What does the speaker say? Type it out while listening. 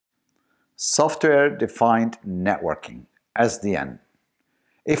Software-defined networking, SDN.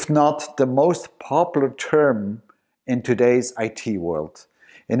 If not the most popular term in today's IT world.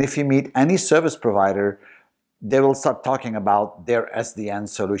 And if you meet any service provider, they will start talking about their SDN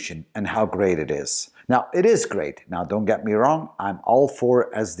solution and how great it is. Now, it is great. Now, don't get me wrong, I'm all for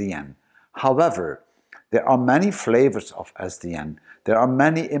SDN. However, there are many flavors of SDN. There are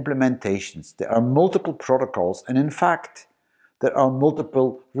many implementations. There are multiple protocols. And in fact, there are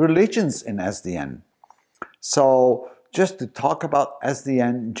multiple religions in SDN. So just to talk about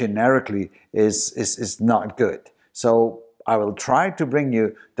SDN generically is not good. So I will try to bring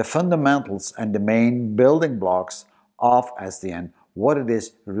you the fundamentals and the main building blocks of SDN, what it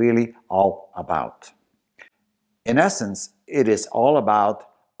is really all about. In essence, it is all about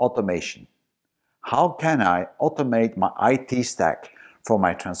automation. How can I automate my IT stack from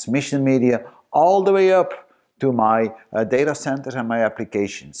my transmission media all the way up to my data centers and my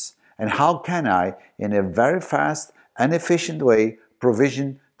applications? And how can I, in a very fast and efficient way,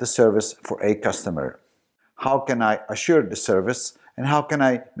 provision the service for a customer? How can I assure the service and how can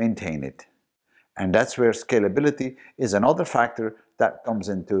I maintain it? And that's where scalability is another factor that comes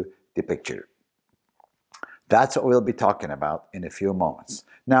into the picture. That's what we'll be talking about in a few moments.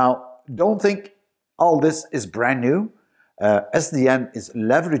 Now, don't think all this is brand new. SDN is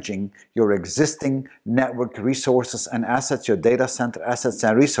leveraging your existing network resources and assets, your data center assets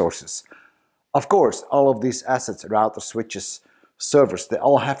and resources. Of course, all of these assets, routers, switches, servers, they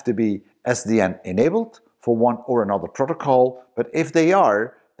all have to be SDN enabled for one or another protocol, but if they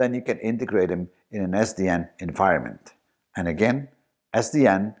are, then you can integrate them in an SDN environment. And again,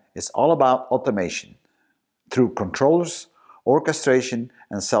 SDN is all about automation through controllers, orchestration,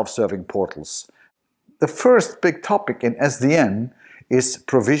 and self-serving portals. The first big topic in SDN is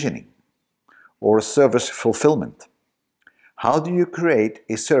provisioning or service fulfillment. How do you create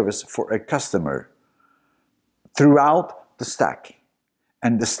a service for a customer throughout the stack?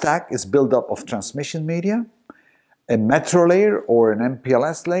 And the stack is built up of transmission media, a metro layer or an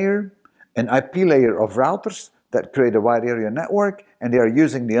MPLS layer, an IP layer of routers that create a wide area network, and they are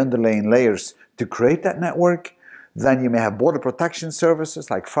using the underlying layers to create that network. Then you may have border protection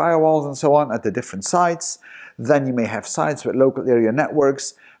services like firewalls and so on at the different sites. Then you may have sites with local area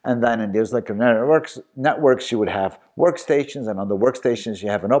networks. And then in those local networks, you would have workstations. And on the workstations, you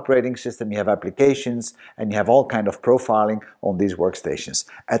have an operating system, you have applications, and you have all kind of profiling on these workstations.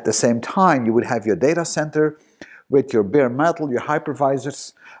 At the same time, you would have your data center with your bare metal, your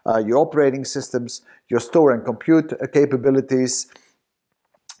hypervisors, your operating systems, your store and compute capabilities,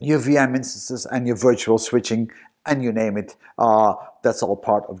 your VM instances, and your virtual switching, and you name it, that's all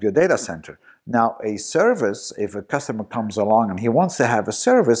part of your data center. Now, a service, if a customer comes along and he wants to have a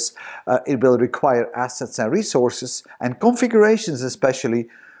service, it will require assets and resources and configurations, especially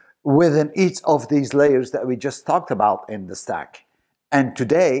within each of these layers that we just talked about in the stack. And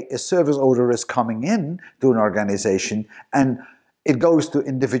today, a service order is coming in to an organization and it goes to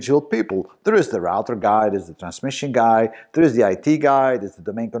individual people. There is the router guy, there's the transmission guy, there is the IT guy, there's the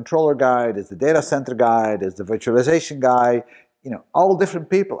domain controller guy, there's the data center guy, there's the virtualization guy, all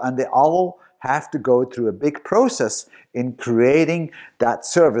different people, and they all have to go through a big process in creating that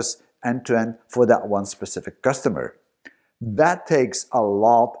service end-to-end for that one specific customer. That takes a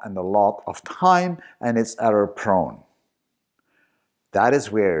lot and a lot of time, and it's error-prone. That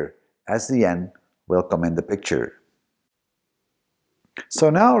is where SDN will come in the picture. So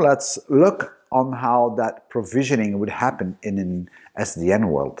now let's look on how that provisioning would happen in an SDN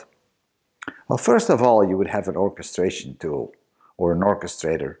world. Well, first of all, you would have an orchestration tool or an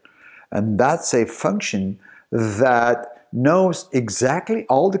orchestrator. And that's a function that knows exactly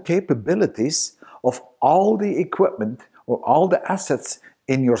all the capabilities of all the equipment or all the assets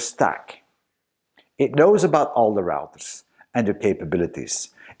in your stack. It knows about all the routers and their capabilities.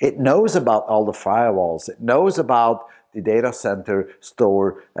 It knows about all the firewalls. It knows about the data center,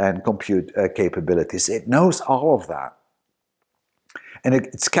 store, and compute capabilities. It knows all of that. And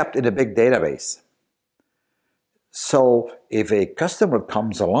it's kept in a big database. So if a customer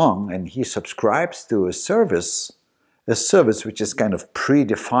comes along and he subscribes to a service which is kind of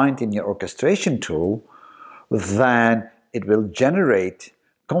predefined in your orchestration tool, then it will generate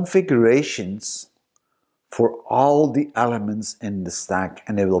configurations for all the elements in the stack,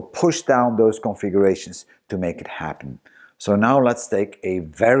 and it will push down those configurations to make it happen. So now let's take a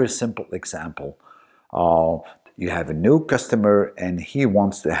very simple example. You have a new customer and he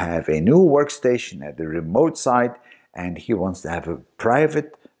wants to have a new workstation at the remote site, and he wants to have a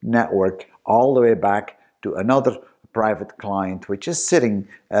private network all the way back to another private client which is sitting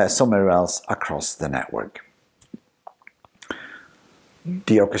somewhere else across the network.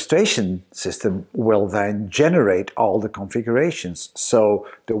 The orchestration system will then generate all the configurations. So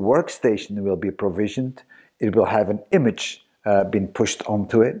the workstation will be provisioned, it will have an image being pushed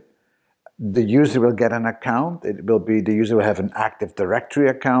onto it. The user will get an account. The user will have an Active Directory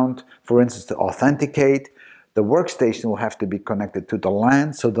account, for instance, to authenticate. The workstation will have to be connected to the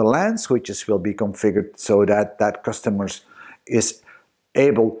LAN, so the LAN switches will be configured so that that customer is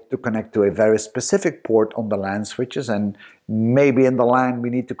able to connect to a very specific port on the LAN switches, and maybe in the LAN we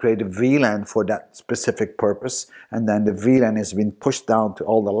need to create a VLAN for that specific purpose, and then the VLAN is being pushed down to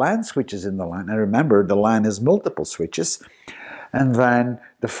all the LAN switches in the LAN. And remember, the LAN is multiple switches. And then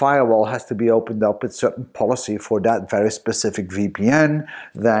the firewall has to be opened up with certain policy for that very specific VPN.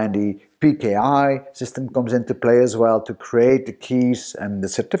 Then the PKI system comes into play as well to create the keys and the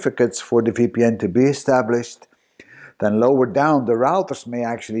certificates for the VPN to be established. Then lower down, the routers may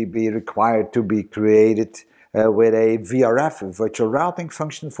actually be required to be created with a VRF, a virtual routing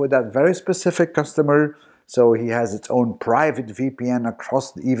function for that very specific customer. So he has its own private VPN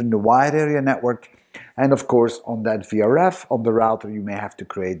across even the wide area network. And of course, on that VRF, on the router, you may have to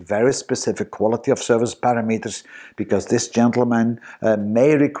create very specific quality of service parameters, because this gentleman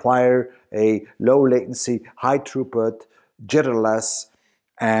may require a low latency, high throughput, jitterless,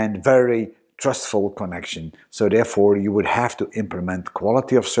 and very trustful connection. So therefore, you would have to implement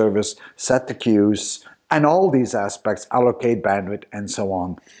quality of service, set the queues, and all these aspects, allocate bandwidth, and so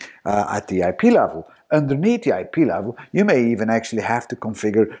on at the IP level. Underneath the IP level, you may even actually have to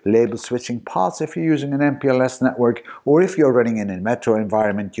configure label switching paths if you're using an MPLS network, or if you're running in a metro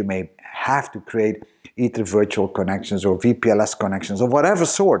environment, you may have to create either virtual connections or VPLS connections of whatever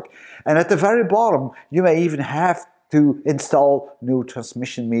sort. And at the very bottom, you may even have to install new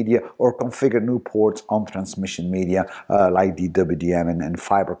transmission media or configure new ports on transmission media like DWDM and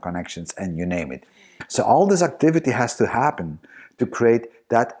fiber connections, and you name it. So all this activity has to happen to create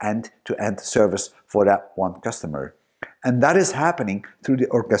that end-to-end service for that one customer. And that is happening through the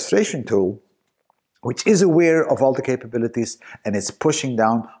orchestration tool, which is aware of all the capabilities and is pushing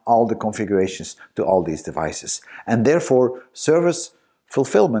down all the configurations to all these devices. And therefore, service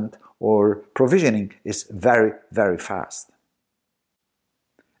fulfillment or provisioning is very, very fast.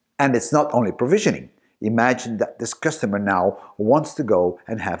 And it's not only provisioning. Imagine that this customer now wants to go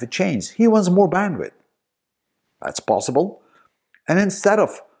and have a change. He wants more bandwidth. That's possible. And instead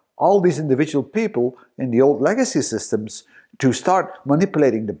of all these individual people in the old legacy systems to start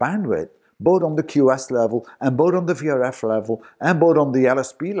manipulating the bandwidth, both on the QS level and both on the VRF level and both on the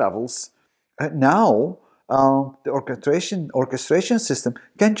LSP levels, now the orchestration system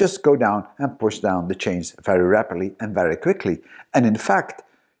can just go down and push down the change very rapidly and very quickly. And in fact,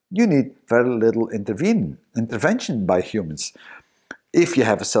 you need very little intervention by humans. If you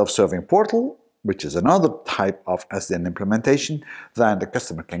have a self-serving portal, which is another type of SDN implementation, then the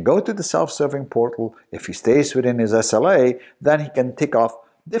customer can go to the self-serving portal. If he stays within his SLA, then he can tick off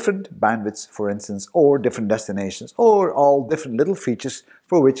different bandwidths, for instance, or different destinations, or all different little features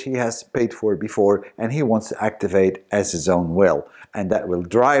for which he has paid for before and he wants to activate as his own will. And that will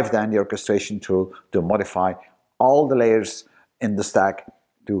drive then the orchestration tool to modify all the layers in the stack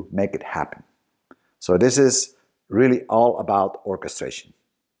to make it happen. So this is really all about orchestration.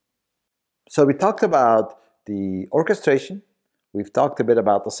 So we talked about the orchestration, we've talked a bit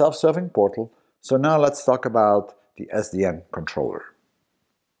about the self-serving portal, so now let's talk about the SDN controller.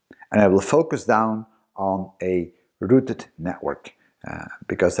 And I will focus down on a routed network,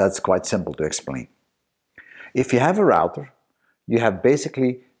 because that's quite simple to explain. If you have a router, you have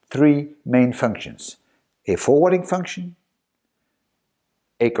basically three main functions: a forwarding function,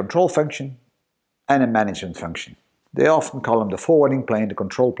 a control function, and a management function. They often call them the forwarding plane, the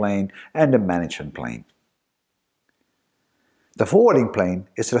control plane, and the management plane. The forwarding plane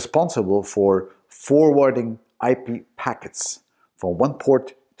is responsible for forwarding IP packets from one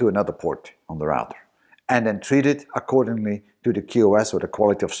port to another port on the router, and then treated accordingly to the QoS or the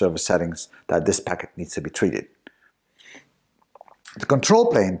quality of service settings that this packet needs to be treated. The control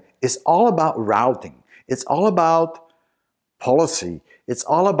plane is all about routing. It's all about policy. It's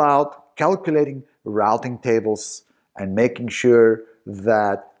all about calculating routing tables and making sure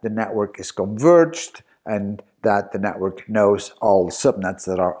that the network is converged and that the network knows all the subnets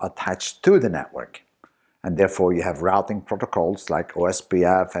that are attached to the network. And therefore you have routing protocols like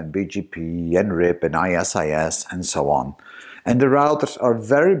OSPF and BGP and RIP and ISIS and so on. And the routers are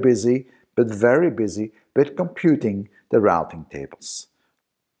very busy with computing the routing tables,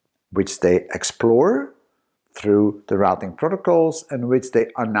 which they explore through the routing protocols and which they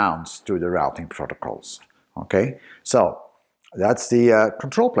announce through the routing protocols. Okay, so that's the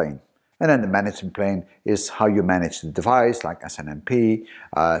control plane. And then the management plane is how you manage the device, like SNMP,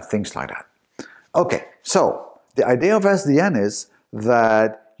 things like that. Okay, so the idea of SDN is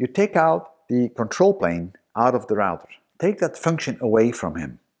that you take out the control plane out of the router. Take that function away from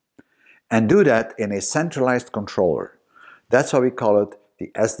him. And do that in a centralized controller. That's why we call it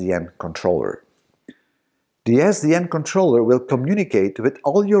the SDN controller. The SDN controller will communicate with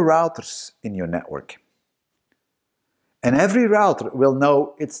all your routers in your network. And every router will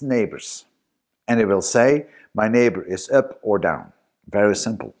know its neighbors. And it will say, my neighbor is up or down. Very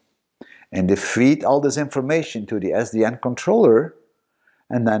simple. And they feed all this information to the SDN controller,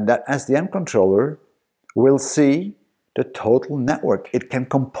 and then that SDN controller will see the total network. It can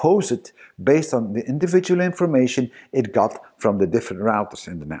compose it based on the individual information it got from the different routers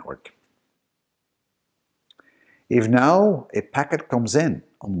in the network. If now a packet comes in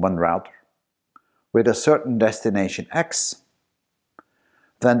on one router with a certain destination X,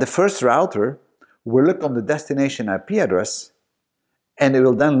 then the first router will look on the destination IP address, and it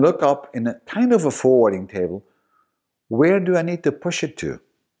will then look up in a kind of a forwarding table, where do I need to push it to?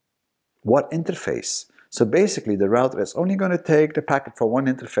 What interface? So basically the router is only going to take the packet from one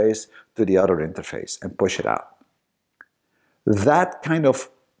interface to the other interface and push it out. That kind of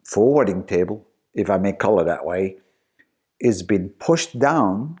forwarding table, if I may call it that way, is being pushed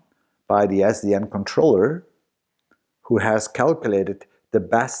down by the SDN controller, who has calculated the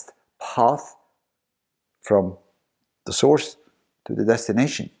best path from the source to the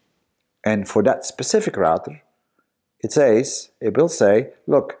destination. And for that specific router, it will say,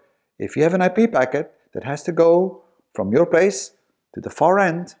 look, if you have an IP packet that has to go from your place to the far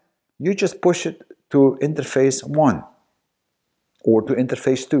end, you just push it to interface 1 or to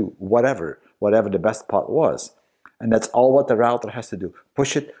interface 2, whatever the best path was. And that's all what the router has to do,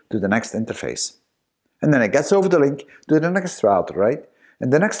 push it to the next interface. And then it gets over the link to the next router, right?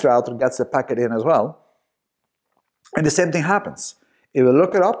 And the next router gets the packet in as well. And the same thing happens. It will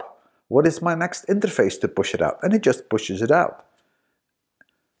look it up, what is my next interface to push it out? And it just pushes it out.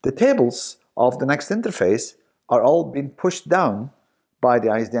 The tables of the next interface are all being pushed down by the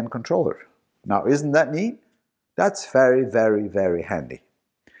SDN controller. Now, isn't that neat? That's very, very, very handy.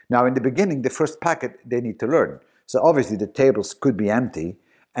 Now, in the beginning, the first packet, they need to learn. So obviously the tables could be empty,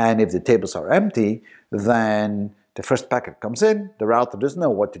 and if the tables are empty, then the first packet comes in, the router doesn't know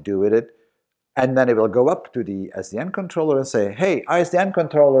what to do with it, and then it will go up to the SDN controller and say, hey, SDN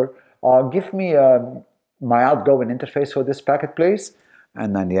controller, give me my outgoing interface for this packet, please.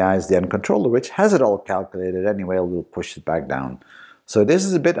 And then the SDN controller, which has it all calculated anyway, will push it back down. So this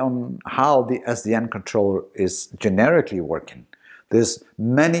is a bit on how the SDN controller is generically working. There's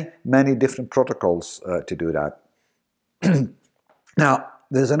many, many different protocols to do that. Now,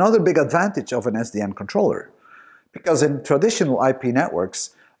 there's another big advantage of an SDN controller, because in traditional IP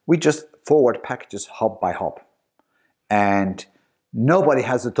networks, we just forward packages hop by hop. And nobody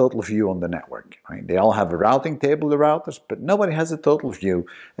has a total view on the network. Right? They all have a routing table, the routers, but nobody has a total view.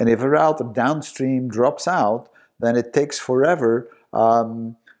 And if a router downstream drops out, then it takes forever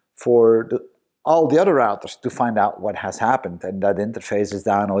for all the other routers to find out what has happened, and that interface is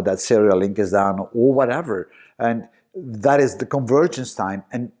down, or that serial link is down, or whatever. And that is the convergence time.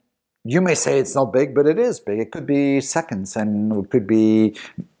 And you may say it's not big, but it is big. It could be seconds, and it could be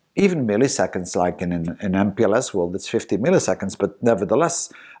even milliseconds, like in an MPLS world, it's 50 milliseconds, but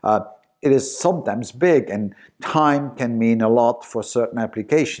nevertheless, it is sometimes big, and time can mean a lot for certain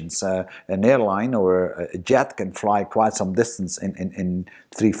applications. An airline or a jet can fly quite some distance in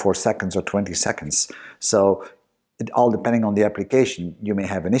 3-4 seconds or 20 seconds. So it all depending on the application, you may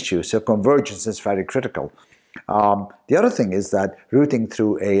have an issue. So convergence is very critical. The other thing is that routing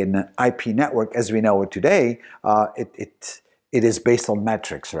through an IP network, as we know it today, it is based on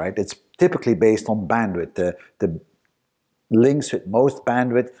metrics, right? It's typically based on bandwidth. The links with most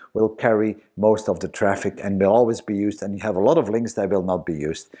bandwidth will carry most of the traffic and will always be used, and you have a lot of links that will not be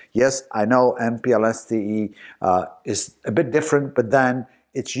used. Yes, I know MPLS-TE is a bit different, but then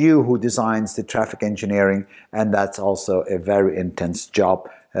it's you who designs the traffic engineering, and that's also a very intense job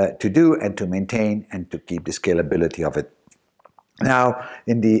to do and to maintain and to keep the scalability of it. Now,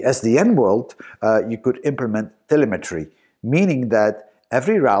 in the SDN world, you could implement telemetry, meaning that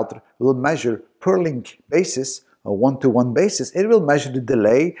every router will measure per link basis, a one-to-one basis. It will measure the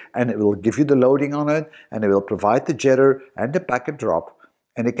delay, and it will give you the loading on it, and it will provide the jitter and the packet drop.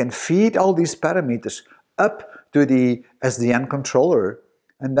 And it can feed all these parameters up to the SDN controller,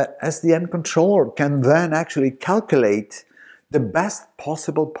 and that SDN controller can then actually calculate the best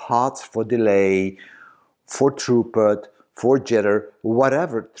possible paths for delay, for throughput, for jitter,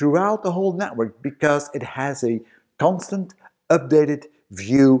 whatever, throughout the whole network, because it has a constant updated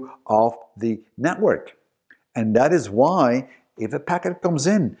view of the network. And that is why if a packet comes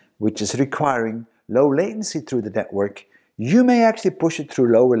in which is requiring low latency through the network, you may actually push it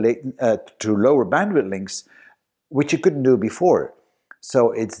through lower bandwidth links, which you couldn't do before.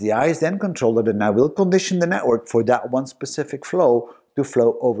 So it's the SDN controller that now will condition the network for that one specific flow to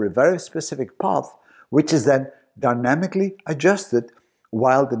flow over a very specific path, which is then dynamically adjusted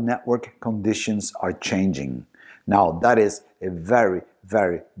while the network conditions are changing. Now that is a very,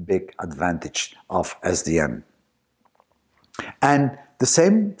 very big advantage of SDN. And the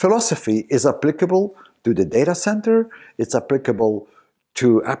same philosophy is applicable to the data center, it's applicable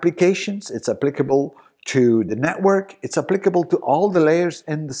to applications, it's applicable to the network, it's applicable to all the layers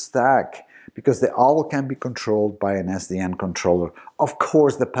in the stack, because they all can be controlled by an SDN controller. Of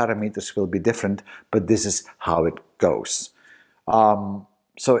course, the parameters will be different, but this is how it goes.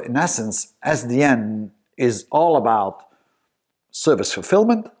 So in essence, SDN is all about service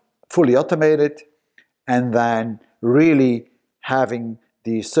fulfillment, fully automated, and then really having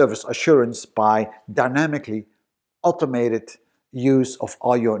the service assurance by dynamically automated use of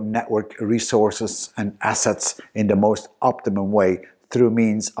all your network resources and assets in the most optimum way through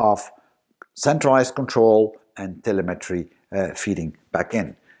means of centralized control and telemetry feeding back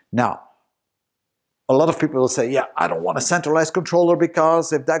in. Now, a lot of people will say, yeah, I don't want a centralized controller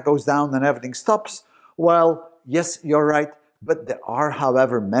because if that goes down, then everything stops. Well, yes, you're right. But there are,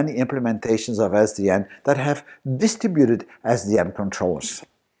 however, many implementations of SDN that have distributed SDN controllers.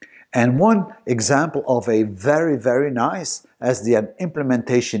 And one example of a very, very nice SDN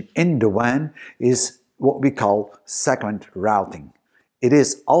implementation in the WAN is what we call segment routing. It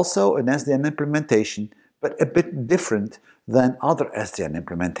is also an SDN implementation, but a bit different than other SDN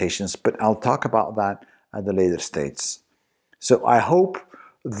implementations, but I'll talk about that at a later stage. So I hope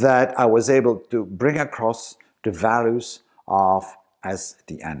that I was able to bring across the values of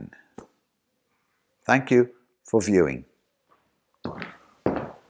SDN. Thank you for viewing.